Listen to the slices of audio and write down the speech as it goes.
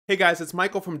Hey guys, it's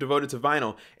Michael from Devoted to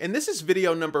Vinyl, and this is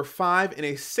video number 5 in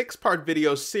a 6-part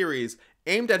video series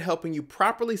aimed at helping you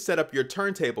properly set up your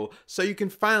turntable so you can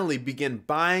finally begin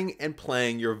buying and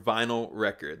playing your vinyl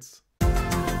records.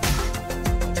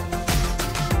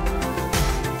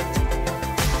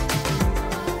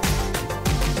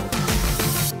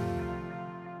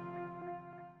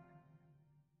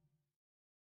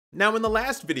 Now in the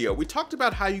last video, we talked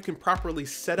about how you can properly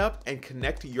set up and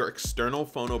connect your external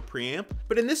Phono preamp,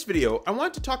 but in this video, I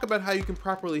want to talk about how you can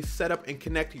properly set up and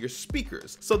connect your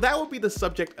speakers, so that will be the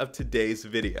subject of today's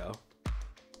video.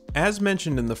 As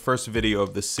mentioned in the first video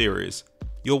of this series,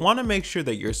 you'll want to make sure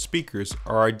that your speakers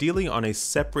are ideally on a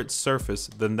separate surface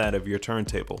than that of your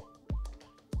turntable.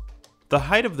 The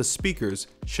height of the speakers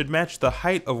should match the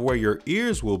height of where your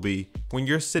ears will be when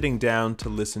you're sitting down to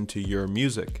listen to your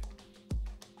music.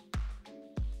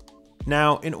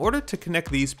 Now, in order to connect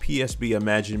these PSB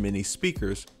Imagine Minis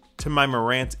speakers to my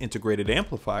Marantz integrated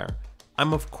amplifier,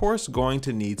 I'm of course going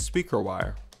to need speaker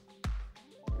wire.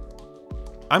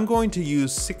 I'm going to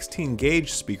use 16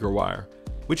 gauge speaker wire,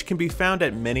 which can be found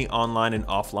at many online and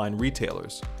offline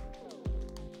retailers.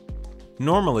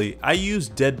 Normally, I use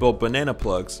deadbolt banana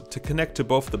plugs to connect to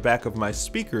both the back of my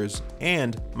speakers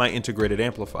and my integrated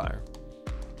amplifier.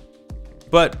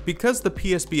 But because the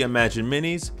PSB Imagine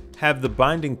Minis have the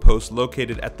binding post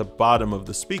located at the bottom of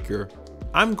the speaker,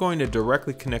 I'm going to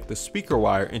directly connect the speaker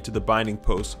wire into the binding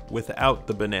post without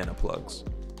the banana plugs.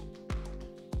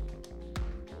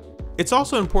 It's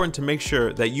also important to make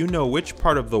sure that you know which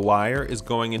part of the wire is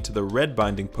going into the red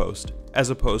binding post as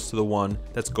opposed to the one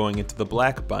that's going into the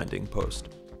black binding post.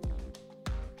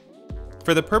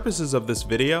 For the purposes of this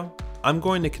video, I'm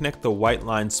going to connect the white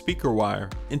line speaker wire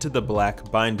into the black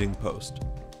binding post.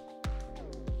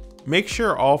 Make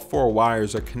sure all 4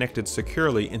 wires are connected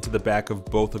securely into the back of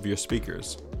both of your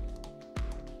speakers.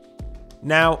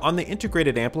 Now, on the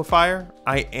integrated amplifier,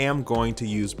 I am going to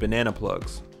use banana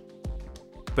plugs.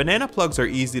 Banana plugs are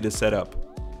easy to set up.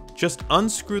 Just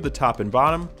unscrew the top and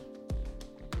bottom,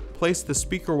 place the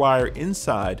speaker wire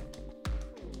inside,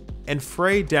 and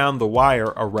fray down the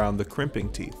wire around the crimping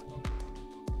teeth.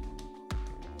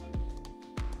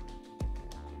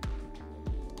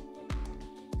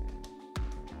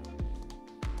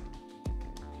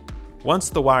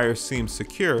 Once the wire seems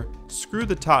secure, screw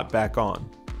the top back on.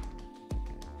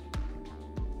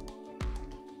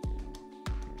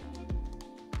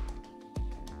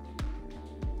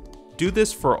 Do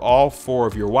this for all 4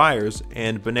 of your wires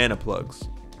and banana plugs.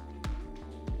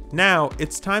 Now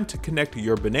it's time to connect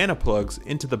your banana plugs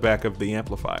into the back of the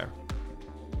amplifier.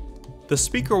 The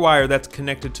speaker wire that's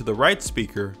connected to the right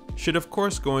speaker should of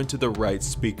course go into the right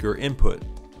speaker input.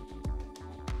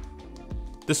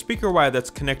 The speaker wire that's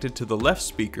connected to the left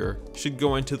speaker should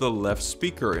go into the left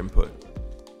speaker input.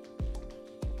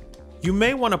 You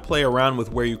may want to play around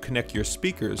with where you connect your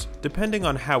speakers depending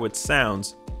on how it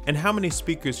sounds and how many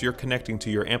speakers you're connecting to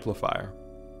your amplifier.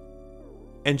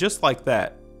 And just like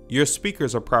that, your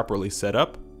speakers are properly set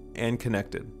up and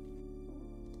connected.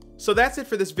 So that's it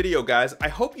for this video, guys. I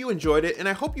hope you enjoyed it and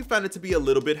I hope you found it to be a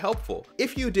little bit helpful.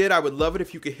 If you did, I would love it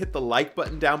if you could hit the like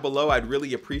button down below. I'd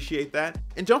really appreciate that.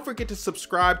 And don't forget to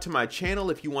subscribe to my channel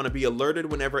if you want to be alerted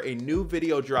whenever a new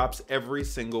video drops every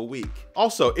single week.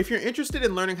 Also, if you're interested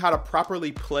in learning how to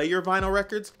properly play your vinyl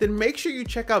records, then make sure you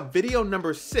check out video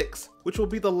number 6, which will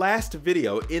be the last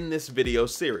video in this video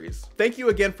series. Thank you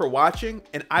again for watching,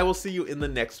 and I will see you in the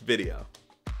next video.